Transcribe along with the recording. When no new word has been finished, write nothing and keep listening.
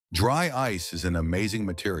Dry ice is an amazing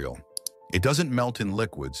material. It doesn't melt in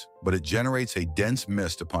liquids, but it generates a dense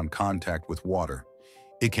mist upon contact with water.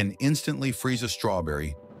 It can instantly freeze a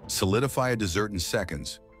strawberry, solidify a dessert in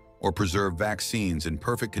seconds, or preserve vaccines in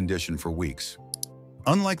perfect condition for weeks.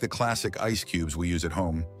 Unlike the classic ice cubes we use at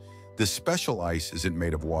home, this special ice isn't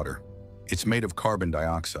made of water. It's made of carbon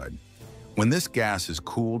dioxide. When this gas is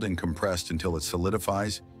cooled and compressed until it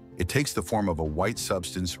solidifies, it takes the form of a white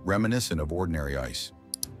substance reminiscent of ordinary ice.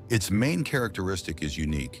 Its main characteristic is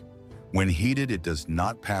unique. When heated, it does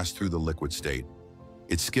not pass through the liquid state.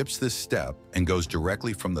 It skips this step and goes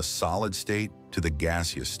directly from the solid state to the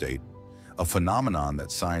gaseous state, a phenomenon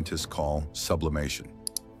that scientists call sublimation.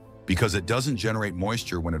 Because it doesn't generate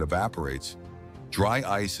moisture when it evaporates, dry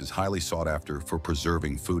ice is highly sought after for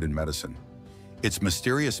preserving food and medicine. Its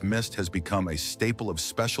mysterious mist has become a staple of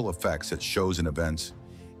special effects at shows and events,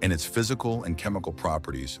 and its physical and chemical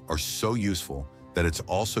properties are so useful that it's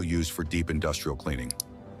also used for deep industrial cleaning.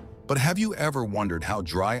 But have you ever wondered how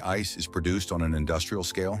dry ice is produced on an industrial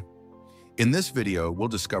scale? In this video, we'll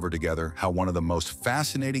discover together how one of the most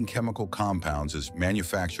fascinating chemical compounds is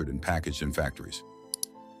manufactured and packaged in factories.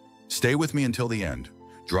 Stay with me until the end.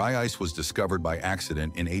 Dry ice was discovered by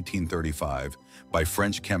accident in 1835 by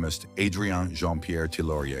French chemist Adrien Jean-Pierre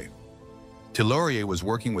Tillorier. Tillorier was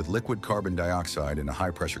working with liquid carbon dioxide in a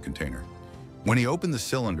high-pressure container. When he opened the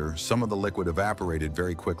cylinder, some of the liquid evaporated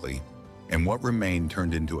very quickly, and what remained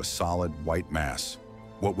turned into a solid white mass,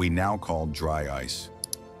 what we now call dry ice.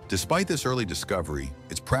 Despite this early discovery,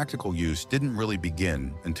 its practical use didn't really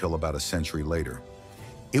begin until about a century later.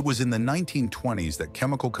 It was in the 1920s that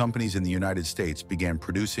chemical companies in the United States began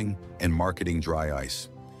producing and marketing dry ice.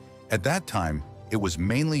 At that time, it was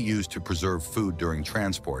mainly used to preserve food during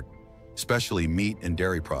transport, especially meat and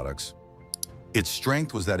dairy products. Its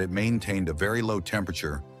strength was that it maintained a very low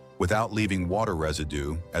temperature without leaving water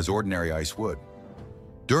residue as ordinary ice would.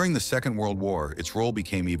 During the Second World War, its role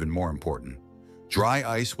became even more important. Dry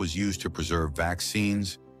ice was used to preserve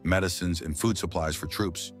vaccines, medicines, and food supplies for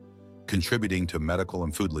troops, contributing to medical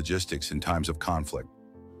and food logistics in times of conflict.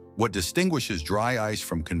 What distinguishes dry ice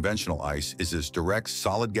from conventional ice is its direct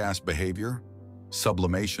solid gas behavior,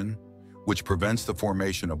 sublimation, which prevents the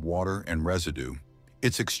formation of water and residue.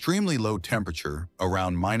 Its extremely low temperature,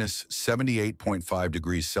 around minus 78.5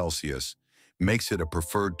 degrees Celsius, makes it a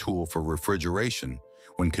preferred tool for refrigeration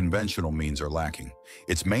when conventional means are lacking.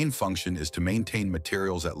 Its main function is to maintain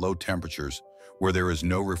materials at low temperatures where there is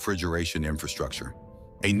no refrigeration infrastructure.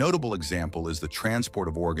 A notable example is the transport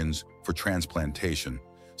of organs for transplantation,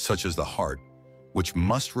 such as the heart, which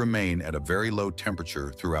must remain at a very low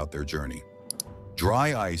temperature throughout their journey.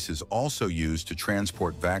 Dry ice is also used to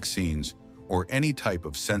transport vaccines or any type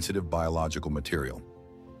of sensitive biological material.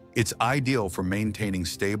 It's ideal for maintaining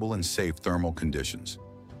stable and safe thermal conditions.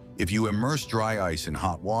 If you immerse dry ice in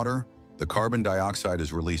hot water, the carbon dioxide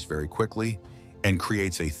is released very quickly and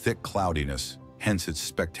creates a thick cloudiness, hence its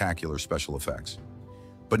spectacular special effects.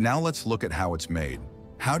 But now let's look at how it's made.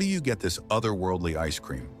 How do you get this otherworldly ice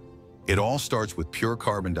cream? It all starts with pure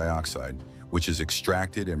carbon dioxide, which is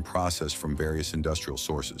extracted and processed from various industrial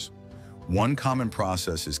sources. One common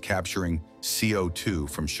process is capturing CO2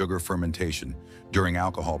 from sugar fermentation during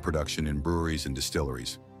alcohol production in breweries and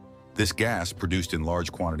distilleries. This gas, produced in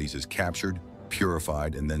large quantities, is captured,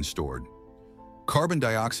 purified, and then stored. Carbon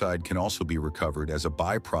dioxide can also be recovered as a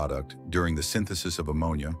byproduct during the synthesis of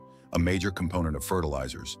ammonia, a major component of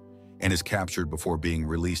fertilizers, and is captured before being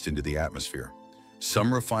released into the atmosphere.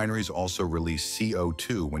 Some refineries also release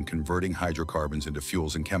CO2 when converting hydrocarbons into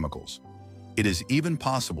fuels and chemicals. It is even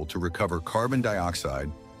possible to recover carbon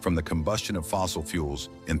dioxide from the combustion of fossil fuels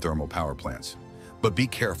in thermal power plants. But be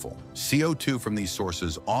careful, CO2 from these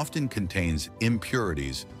sources often contains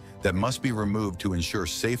impurities that must be removed to ensure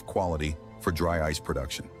safe quality for dry ice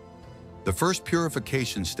production. The first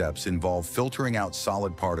purification steps involve filtering out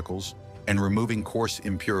solid particles and removing coarse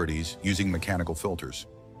impurities using mechanical filters.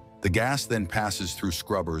 The gas then passes through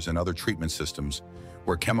scrubbers and other treatment systems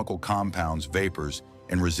where chemical compounds, vapors,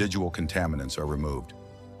 and residual contaminants are removed.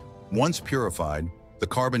 Once purified, the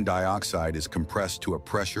carbon dioxide is compressed to a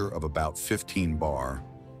pressure of about 15 bar,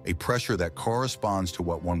 a pressure that corresponds to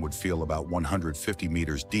what one would feel about 150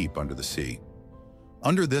 meters deep under the sea.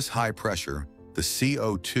 Under this high pressure, the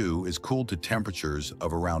CO2 is cooled to temperatures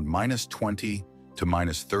of around minus 20 to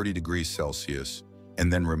minus 30 degrees Celsius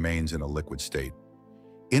and then remains in a liquid state.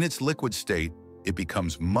 In its liquid state, it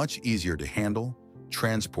becomes much easier to handle,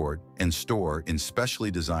 transport, and store in specially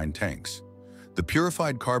designed tanks. The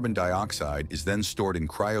purified carbon dioxide is then stored in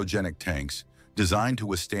cryogenic tanks designed to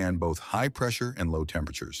withstand both high pressure and low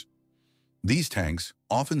temperatures. These tanks,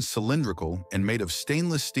 often cylindrical and made of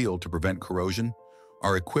stainless steel to prevent corrosion,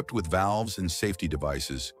 are equipped with valves and safety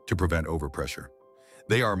devices to prevent overpressure.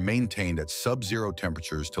 They are maintained at sub-zero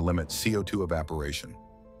temperatures to limit CO2 evaporation.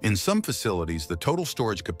 In some facilities, the total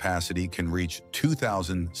storage capacity can reach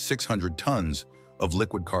 2,600 tons of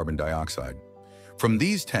liquid carbon dioxide. From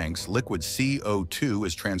these tanks, liquid CO2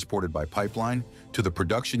 is transported by pipeline to the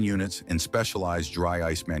production units and specialized dry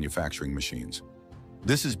ice manufacturing machines.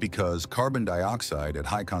 This is because carbon dioxide at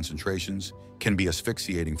high concentrations can be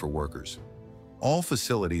asphyxiating for workers. All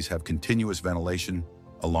facilities have continuous ventilation,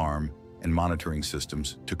 alarm, and monitoring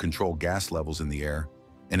systems to control gas levels in the air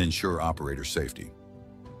and ensure operator safety.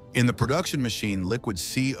 In the production machine, liquid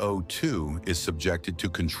CO2 is subjected to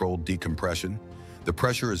controlled decompression. The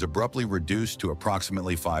pressure is abruptly reduced to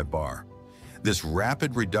approximately 5 bar. This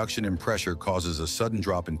rapid reduction in pressure causes a sudden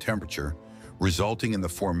drop in temperature, resulting in the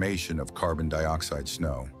formation of carbon dioxide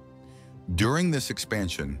snow. During this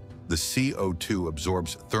expansion, the CO2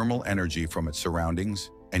 absorbs thermal energy from its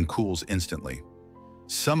surroundings and cools instantly.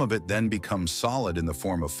 Some of it then becomes solid in the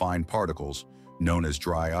form of fine particles, known as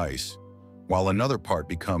dry ice, while another part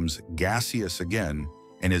becomes gaseous again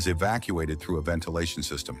and is evacuated through a ventilation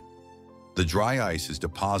system. The dry ice is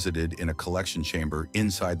deposited in a collection chamber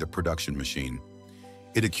inside the production machine.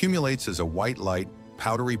 It accumulates as a white light,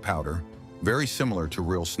 powdery powder, very similar to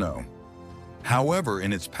real snow. However,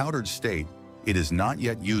 in its powdered state, it is not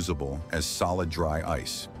yet usable as solid dry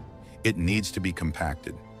ice. It needs to be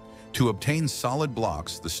compacted. To obtain solid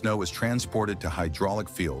blocks, the snow is transported to hydraulic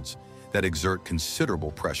fields that exert considerable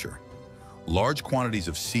pressure. Large quantities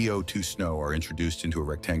of CO2 snow are introduced into a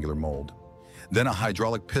rectangular mold. Then a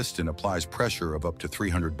hydraulic piston applies pressure of up to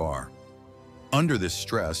 300 bar. Under this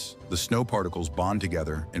stress, the snow particles bond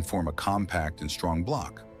together and form a compact and strong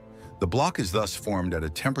block. The block is thus formed at a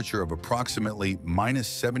temperature of approximately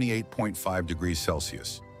 -78.5 degrees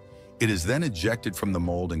Celsius. It is then ejected from the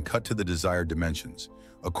mold and cut to the desired dimensions,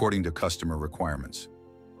 according to customer requirements.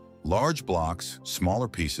 Large blocks, smaller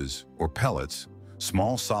pieces, or pellets,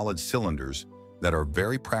 small solid cylinders that are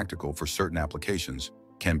very practical for certain applications,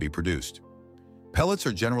 can be produced. Pellets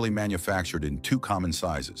are generally manufactured in two common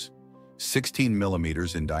sizes: 16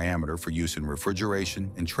 millimeters in diameter for use in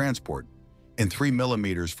refrigeration and transport, and 3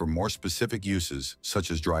 millimeters for more specific uses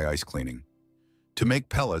such as dry ice cleaning. To make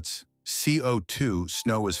pellets, CO2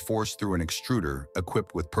 snow is forced through an extruder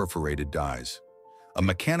equipped with perforated dies. A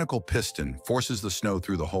mechanical piston forces the snow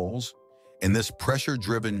through the holes, and this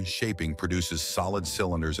pressure-driven shaping produces solid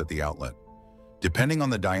cylinders at the outlet. Depending on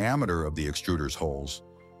the diameter of the extruder's holes,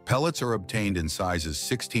 pellets are obtained in sizes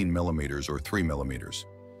 16 millimeters or 3 millimeters.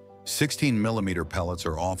 16 millimeter pellets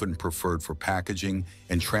are often preferred for packaging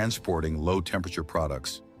and transporting low-temperature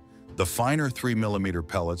products. The finer 3 millimeter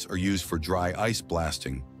pellets are used for dry ice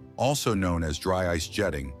blasting, also known as dry ice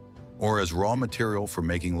jetting, or as raw material for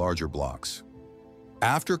making larger blocks.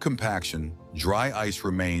 After compaction, dry ice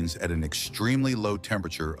remains at an extremely low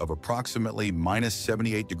temperature of approximately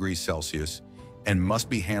 -78 degrees Celsius and must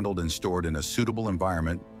be handled and stored in a suitable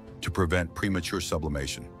environment to prevent premature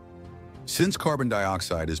sublimation. Since carbon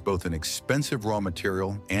dioxide is both an expensive raw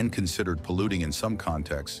material and considered polluting in some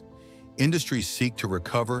contexts, industries seek to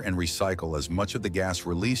recover and recycle as much of the gas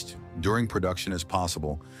released during production as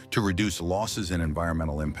possible to reduce losses and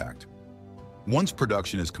environmental impact. Once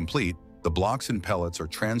production is complete, the blocks and pellets are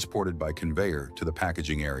transported by conveyor to the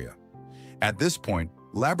packaging area. At this point,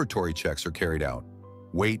 laboratory checks are carried out: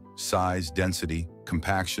 weight, size, density,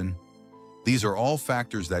 compaction. These are all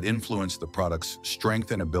factors that influence the product's strength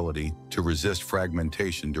and ability to resist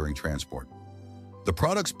fragmentation during transport. The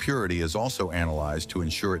product's purity is also analyzed to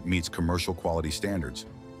ensure it meets commercial quality standards.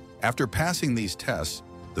 After passing these tests,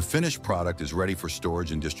 the finished product is ready for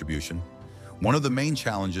storage and distribution. One of the main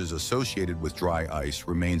challenges associated with dry ice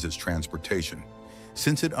remains its transportation.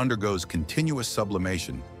 Since it undergoes continuous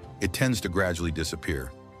sublimation, it tends to gradually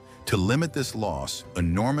disappear. To limit this loss,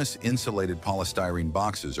 enormous insulated polystyrene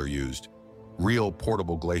boxes are used, real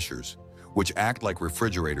portable glaciers, which act like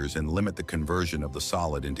refrigerators and limit the conversion of the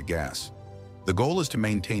solid into gas. The goal is to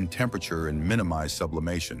maintain temperature and minimize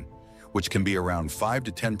sublimation, which can be around 5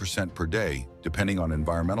 to 10% per day, depending on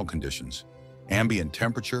environmental conditions, ambient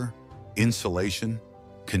temperature, insulation,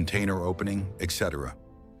 container opening, etc.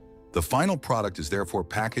 The final product is therefore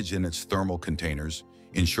packaged in its thermal containers,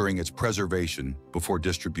 ensuring its preservation before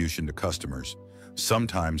distribution to customers,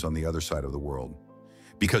 sometimes on the other side of the world.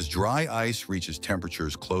 Because dry ice reaches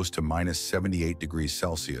temperatures close to -78 degrees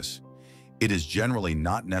Celsius, it is generally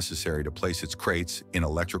not necessary to place its crates in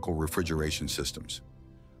electrical refrigeration systems.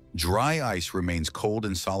 Dry ice remains cold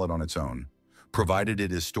and solid on its own, provided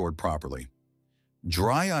it is stored properly.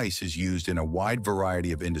 Dry ice is used in a wide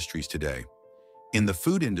variety of industries today. In the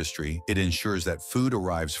food industry, it ensures that food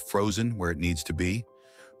arrives frozen where it needs to be,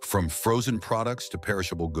 from frozen products to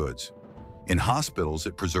perishable goods. In hospitals,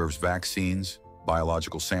 it preserves vaccines,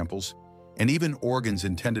 biological samples, and even organs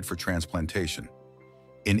intended for transplantation.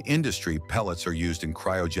 In industry, pellets are used in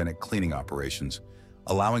cryogenic cleaning operations,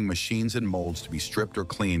 allowing machines and molds to be stripped or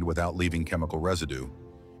cleaned without leaving chemical residue.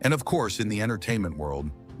 And of course, in the entertainment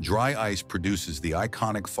world, dry ice produces the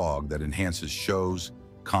iconic fog that enhances shows,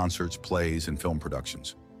 concerts, plays, and film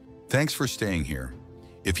productions. Thanks for staying here.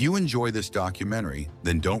 If you enjoy this documentary,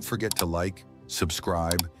 then don't forget to like,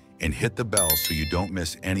 subscribe, and hit the bell so you don't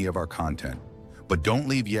miss any of our content. But don't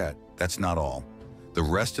leave yet, that's not all. The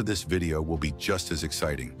rest of this video will be just as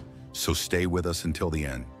exciting, so stay with us until the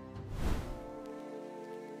end.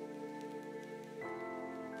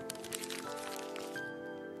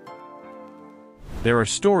 There are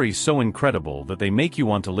stories so incredible that they make you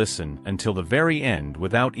want to listen until the very end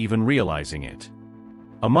without even realizing it.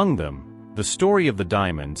 Among them, the story of the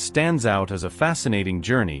diamond stands out as a fascinating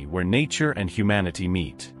journey where nature and humanity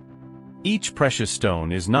meet. Each precious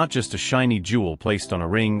stone is not just a shiny jewel placed on a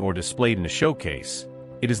ring or displayed in a showcase.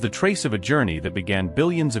 It is the trace of a journey that began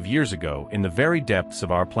billions of years ago in the very depths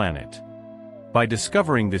of our planet. By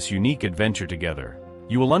discovering this unique adventure together,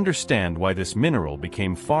 you will understand why this mineral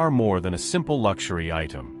became far more than a simple luxury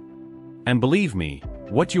item. And believe me,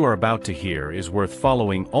 what you are about to hear is worth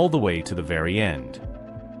following all the way to the very end.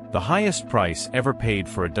 The highest price ever paid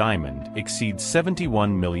for a diamond exceeds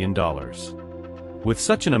 $71 million. With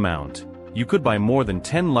such an amount, you could buy more than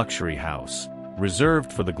 10 luxury houses,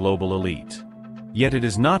 reserved for the global elite. Yet it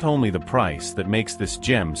is not only the price that makes this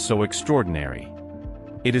gem so extraordinary.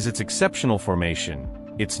 It is its exceptional formation,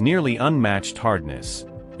 its nearly unmatched hardness,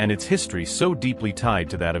 and its history so deeply tied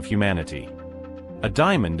to that of humanity. A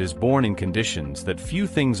diamond is born in conditions that few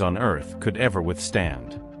things on Earth could ever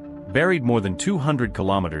withstand. Buried more than 200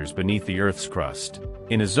 kilometers beneath the Earth's crust,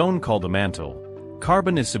 in a zone called the mantle,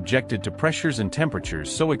 carbon is subjected to pressures and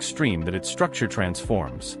temperatures so extreme that its structure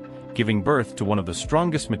transforms, giving birth to one of the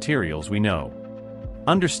strongest materials we know.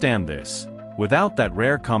 Understand this: without that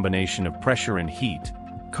rare combination of pressure and heat,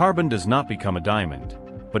 carbon does not become a diamond,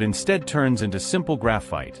 but instead turns into simple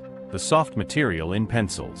graphite, the soft material in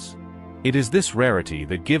pencils. It is this rarity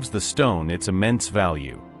that gives the stone its immense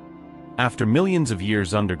value. After millions of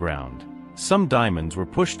years underground, some diamonds were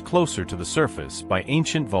pushed closer to the surface by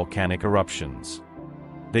ancient volcanic eruptions.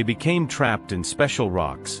 They became trapped in special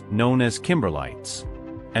rocks, known as kimberlites.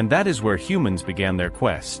 And that is where humans began their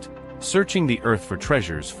quest, searching the Earth for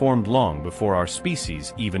treasures formed long before our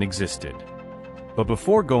species even existed. But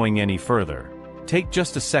before going any further, take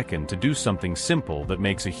just a second to do something simple that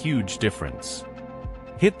makes a huge difference.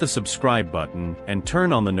 Hit the subscribe button and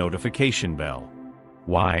turn on the notification bell.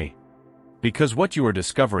 Why? Because what you are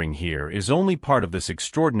discovering here is only part of this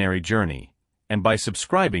extraordinary journey, and by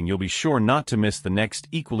subscribing you'll be sure not to miss the next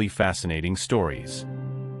equally fascinating stories.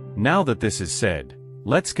 Now that this is said,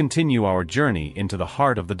 let's continue our journey into the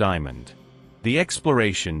heart of the diamond. The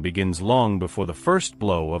exploration begins long before the first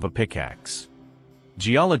blow of a pickaxe.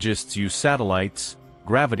 Geologists use satellites,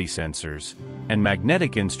 gravity sensors, and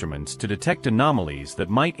magnetic instruments to detect anomalies that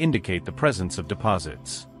might indicate the presence of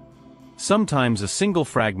deposits. Sometimes a single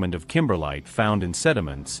fragment of kimberlite found in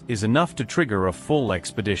sediments is enough to trigger a full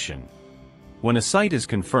expedition. When a site is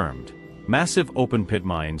confirmed, massive open-pit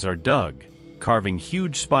mines are dug, carving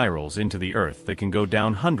huge spirals into the earth that can go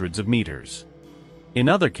down hundreds of meters. In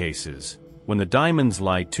other cases, when the diamonds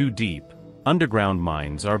lie too deep, underground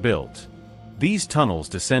mines are built. These tunnels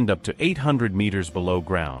descend up to 800 meters below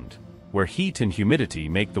ground, where heat and humidity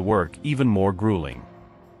make the work even more grueling.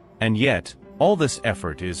 And yet, all this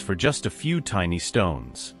effort is for just a few tiny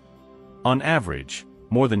stones. On average,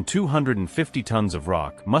 more than 250 tons of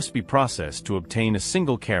rock must be processed to obtain a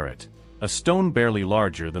single carat, a stone barely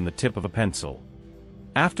larger than the tip of a pencil.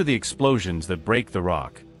 After the explosions that break the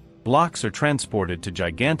rock, blocks are transported to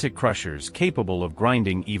gigantic crushers capable of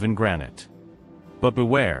grinding even granite. But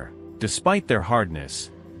beware, despite their hardness,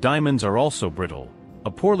 diamonds are also brittle. A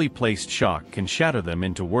poorly placed shock can shatter them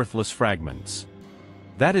into worthless fragments.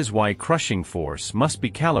 That is why crushing force must be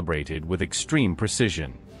calibrated with extreme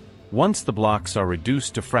precision. Once the blocks are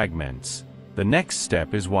reduced to fragments, the next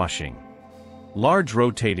step is washing. Large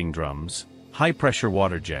rotating drums, high-pressure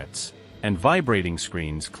water jets, and vibrating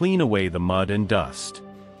screens clean away the mud and dust.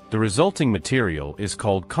 The resulting material is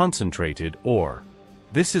called concentrated ore.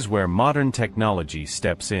 This is where modern technology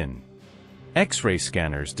steps in. X-ray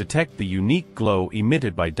scanners detect the unique glow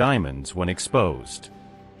emitted by diamonds when exposed.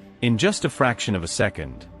 In just a fraction of a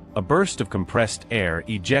second, A burst of compressed air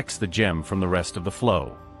ejects the gem from the rest of the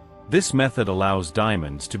flow. This method allows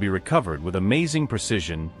diamonds to be recovered with amazing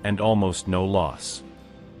precision and almost no loss.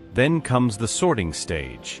 Then comes the sorting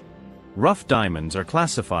stage. Rough diamonds are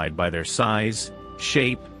classified by their size,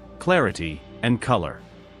 shape, clarity, and color.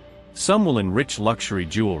 Some will enrich luxury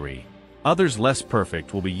jewelry, others less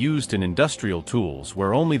perfect will be used in industrial tools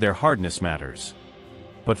where only their hardness matters.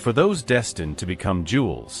 But for those destined to become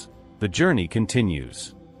jewels, the journey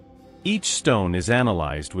continues. Each stone is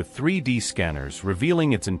analyzed with 3D scanners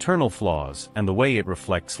revealing its internal flaws and the way it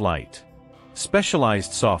reflects light.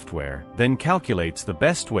 Specialized software then calculates the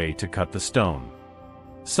best way to cut the stone.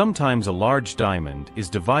 Sometimes a large diamond is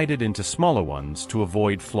divided into smaller ones to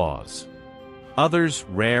avoid flaws. Others,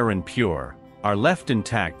 rare and pure, are left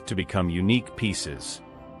intact to become unique pieces.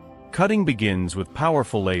 Cutting begins with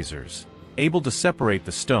powerful lasers, able to separate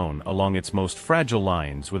the stone along its most fragile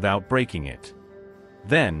lines without breaking it.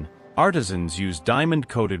 Then, artisans use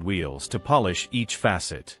diamond-coated wheels to polish each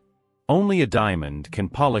facet. Only a diamond can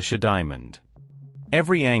polish a diamond.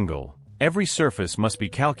 Every angle, every surface must be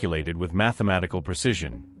calculated with mathematical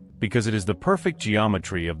precision, because it is the perfect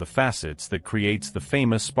geometry of the facets that creates the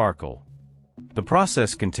famous sparkle. The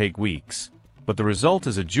process can take weeks, but the result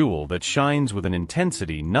is a jewel that shines with an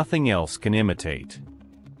intensity nothing else can imitate.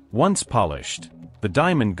 Once polished, the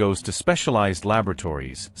diamond goes to specialized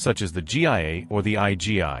laboratories such as the GIA or the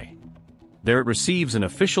IGI. There it receives an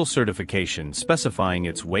official certification specifying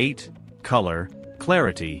its weight, color,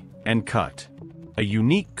 clarity, and cut. A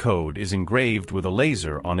unique code is engraved with a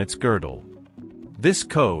laser on its girdle. This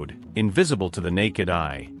code, invisible to the naked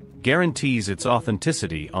eye, guarantees its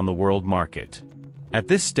authenticity on the world market. At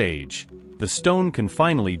this stage, the stone can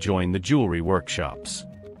finally join the jewelry workshops.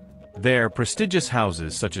 There, prestigious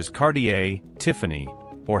houses such as Cartier, Tiffany,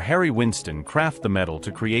 or Harry Winston craft the metal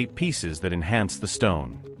to create pieces that enhance the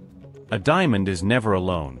stone. A diamond is never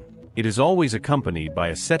alone. It is always accompanied by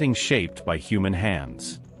a setting shaped by human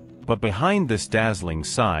hands. But behind this dazzling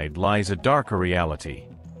side lies a darker reality.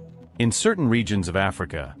 In certain regions of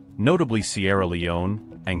Africa, notably Sierra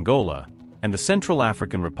Leone, Angola, and the Central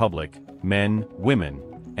African Republic, men, women,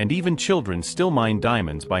 and even children still mine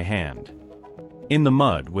diamonds by hand. In the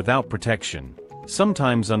mud without protection,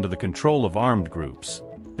 sometimes under the control of armed groups,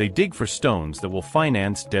 they dig for stones that will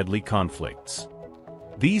finance deadly conflicts.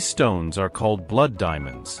 These stones are called blood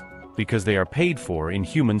diamonds, because they are paid for in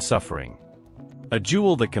human suffering. A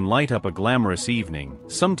jewel that can light up a glamorous evening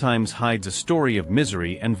sometimes hides a story of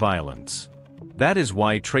misery and violence. That is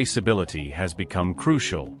why traceability has become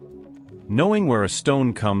crucial. Knowing where a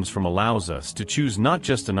stone comes from allows us to choose not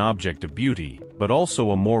just an object of beauty, but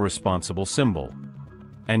also a more responsible symbol.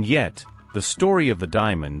 And yet, the story of the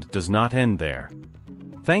diamond does not end there.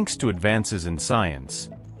 Thanks to advances in science,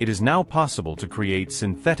 it is now possible to create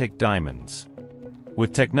synthetic diamonds.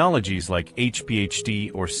 With technologies like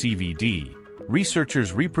HPHD or CVD,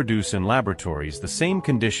 researchers reproduce in laboratories the same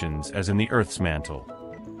conditions as in the Earth's mantle.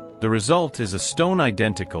 The result is a stone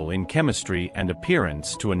identical in chemistry and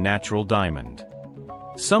appearance to a natural diamond.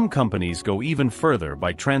 Some companies go even further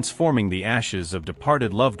by transforming the ashes of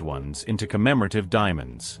departed loved ones into commemorative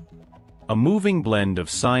diamonds. A moving blend of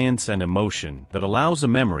science and emotion that allows a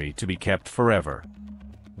memory to be kept forever.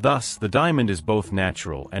 Thus, the diamond is both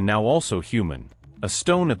natural and now also human, a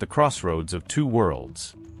stone at the crossroads of two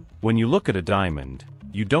worlds. When you look at a diamond,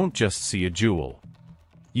 you don't just see a jewel.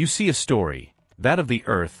 You see a story, that of the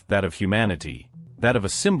earth, that of humanity, that of a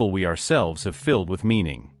symbol we ourselves have filled with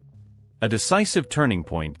meaning. A decisive turning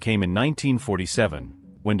point came in 1947,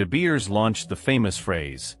 when De Beers launched the famous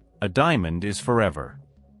phrase, "A diamond is forever."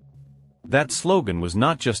 That slogan was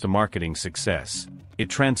not just a marketing success, it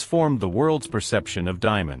transformed the world's perception of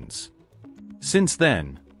diamonds. Since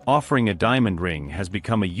then, offering a diamond ring has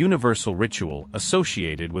become a universal ritual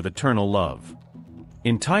associated with eternal love.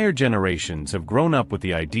 Entire generations have grown up with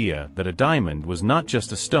the idea that a diamond was not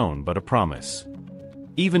just a stone but a promise.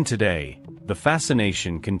 Even today, the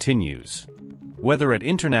fascination continues. Whether at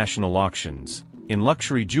international auctions, in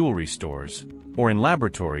luxury jewelry stores, or in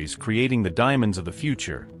laboratories creating the diamonds of the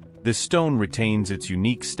future, this stone retains its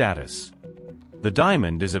unique status. The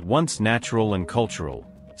diamond is at once natural and cultural,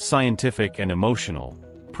 scientific and emotional,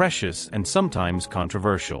 precious and sometimes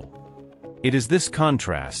controversial. It is this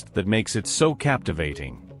contrast that makes it so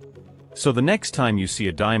captivating. So the next time you see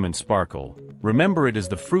a diamond sparkle, remember it is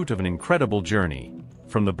the fruit of an incredible journey,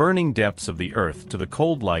 from the burning depths of the earth to the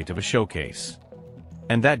cold light of a showcase.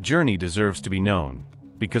 And that journey deserves to be known,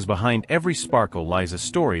 because behind every sparkle lies a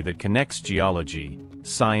story that connects geology,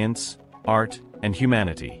 science, art, and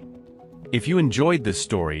humanity. If you enjoyed this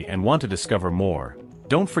story and want to discover more,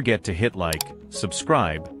 don't forget to hit like,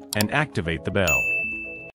 subscribe, and activate the bell.